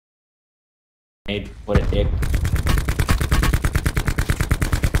Made what a dick.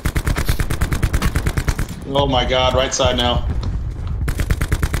 Oh my god, right side now.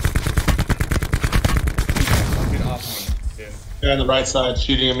 Get off me, dude. Yeah, on the right side,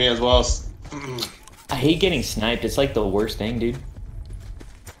 shooting at me as well. I hate getting sniped. It's like the worst thing, dude.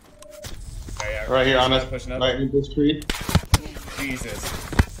 Okay, yeah, Right here on us, pushing up. right in this tree. Jesus.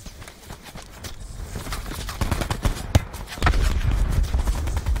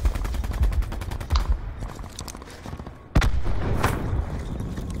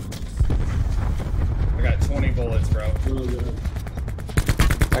 I got 20 bullets, bro.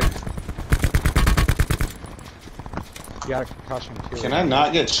 You got a concussion too. Can I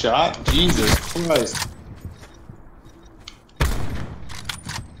not get shot? Jesus Christ.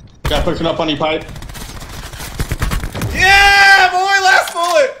 Guy pushing up on you, pipe. Yeah, boy, last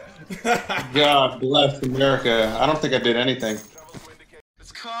bullet! God bless America. I don't think I did anything.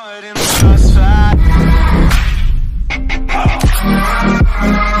 It's caught in the crossfire.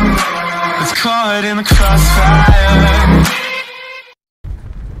 It's caught in the crossfire.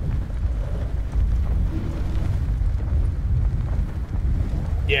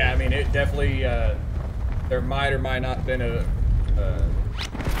 Yeah, I mean, it definitely, there might or might not have been a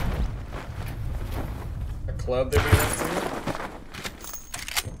club that we went to.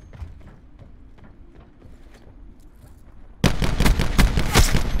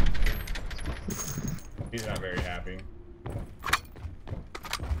 He's not very happy.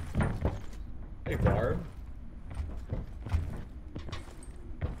 Hey, Barb.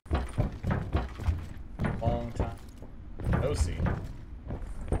 Long time. No see.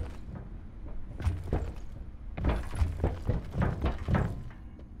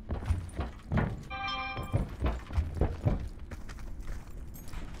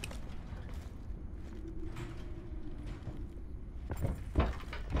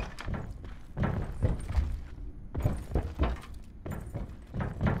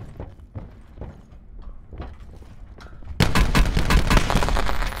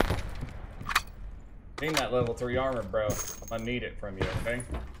 Need that level 3 armor, bro. I'm gonna need it from you, okay?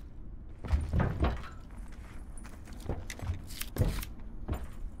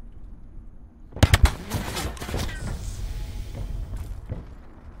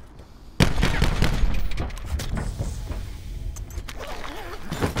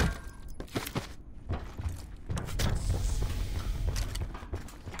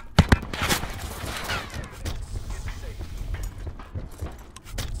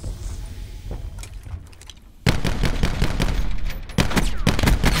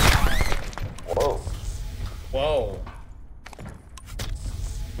 Whoa.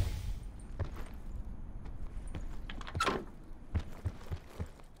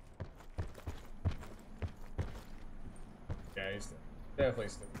 Yeah, he's definitely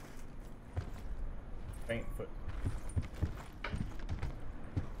still faint foot.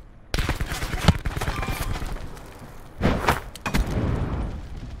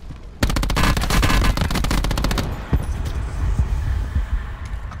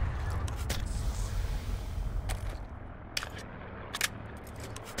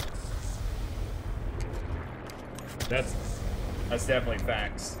 That's definitely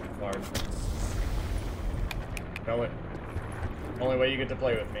facts, Clark. Know it. Only way you get to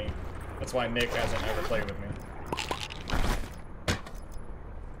play with me. That's why Nick hasn't ever played with me.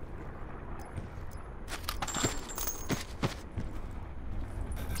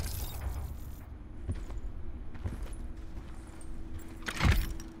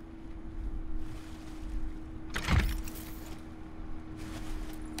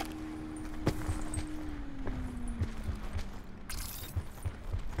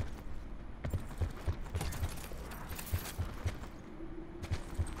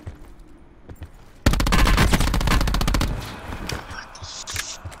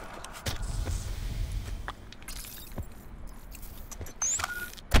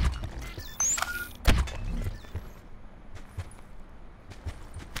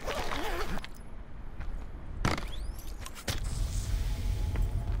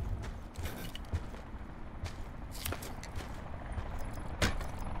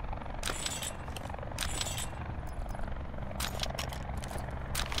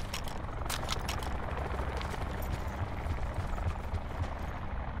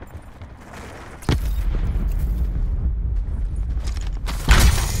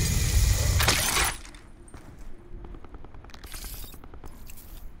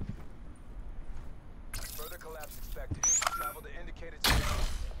 Collapse expected. Travel to indicated zone.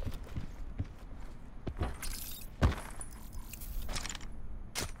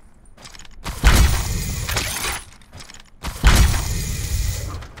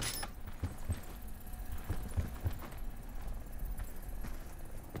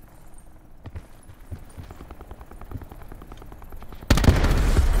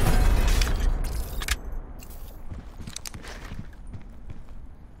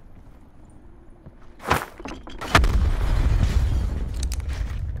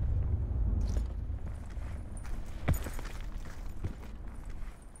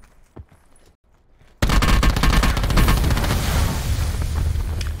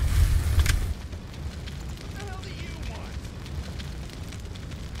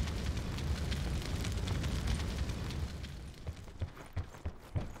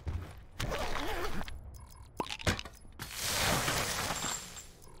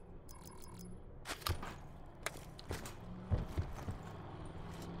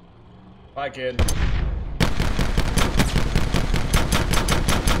 Bye, kid.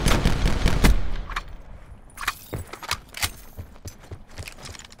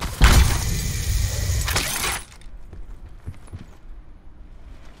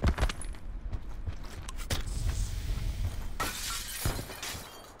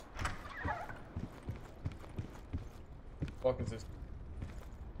 Fuck is this?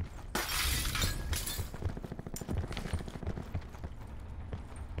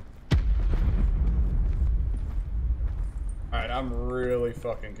 Alright, I'm really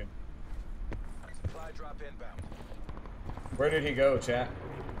fucking good. Supply drop inbound. Where did he go, chat?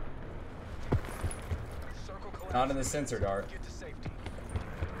 Circle collapse. Not in the sensor dart. Get to safety.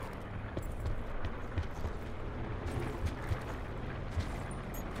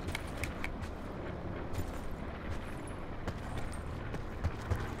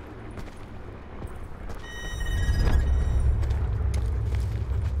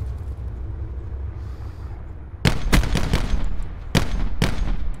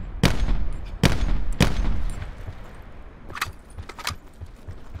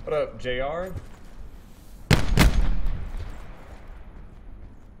 What up, JR?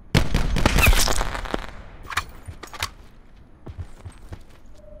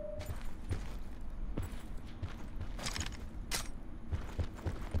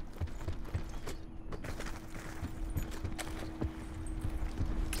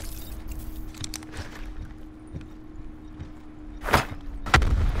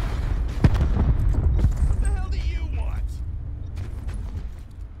 What the hell do you want?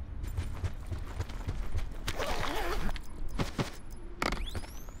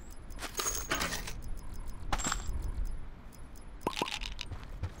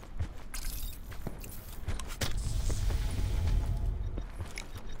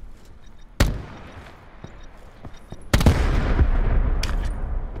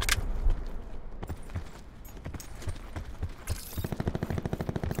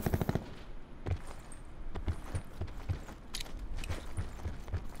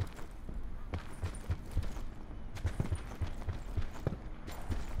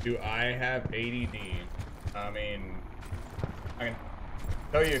 Do I have ADD? I mean, I can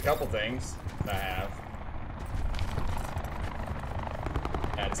tell you a couple things that I have.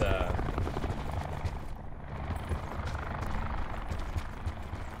 That's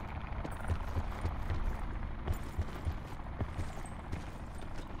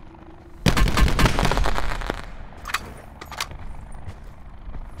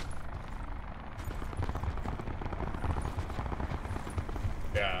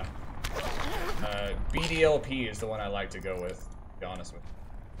yeah. BDLP is the one I like to go with, to be honest with you.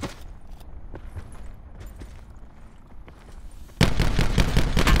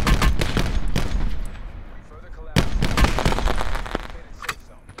 Further collapse. Indicated safe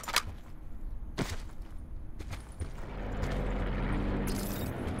zone.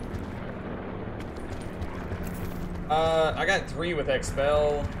 I got 3 with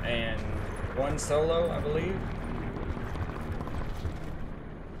Expel and 1 solo, I believe.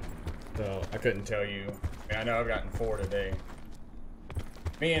 So I couldn't tell you. I mean, I know I've gotten 4 today.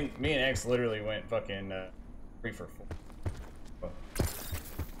 Me and X literally went fucking 3 for 4.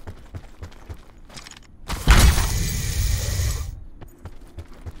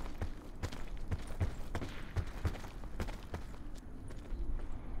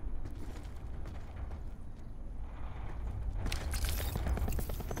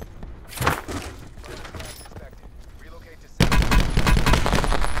 Expected. Relocate to safety.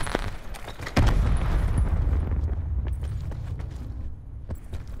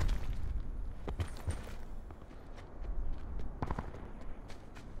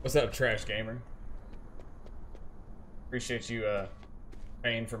 What's up, Trash Gamer? Appreciate you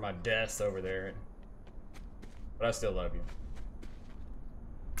paying for my deaths over there. But I still love you.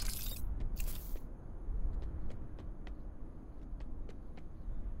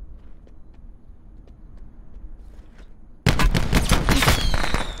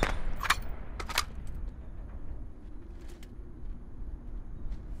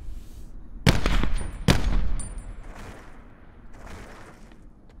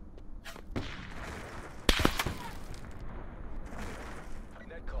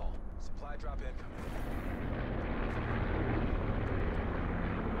 Net call. Supply drop incoming.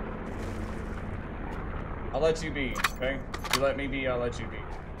 I'll let you be, okay? You let me be, I'll let you be.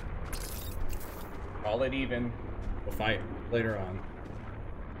 Call it even. We'll fight later on.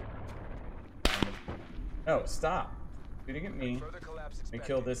 No, stop. Shooting at me. Further collapse Let me expected.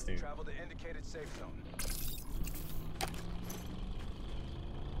 kill this dude. Travel to indicated safe zone.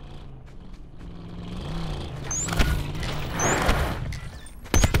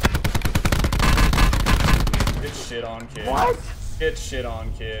 shit on, kid. What? Get shit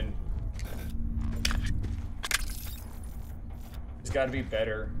on, kid. It's got to be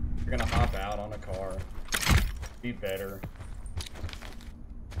better. You're gonna hop out on a car. Be better.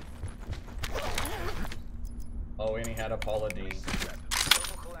 Oh, and he had a Paula Deen.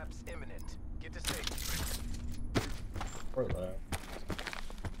 Circle collapse imminent. Get to safety. Poor love.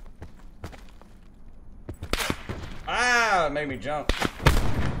 Ah, it made me jump.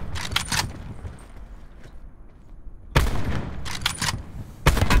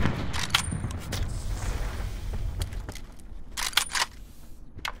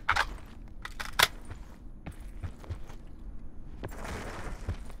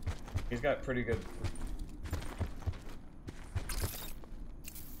 He's got pretty good.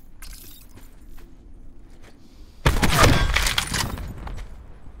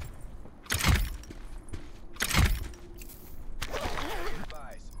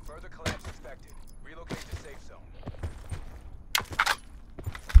 Advise. Further collapse expected. Relocate to safe zone.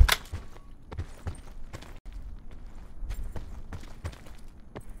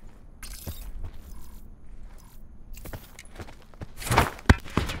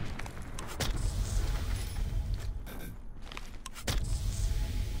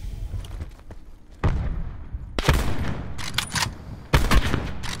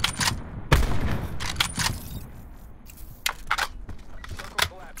 Circle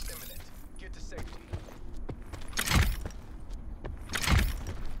collapse imminent. Get to safety.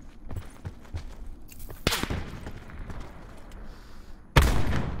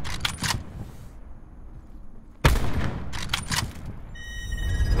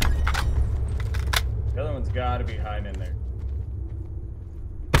 The other one's got to be hiding in there.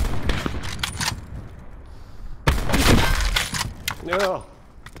 No.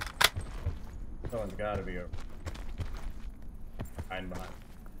 The other one's got to be over. Hiding behind.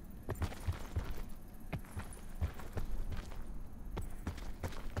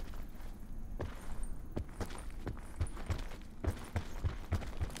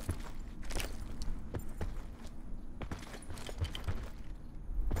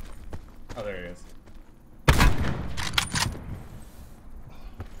 Oh, there he is.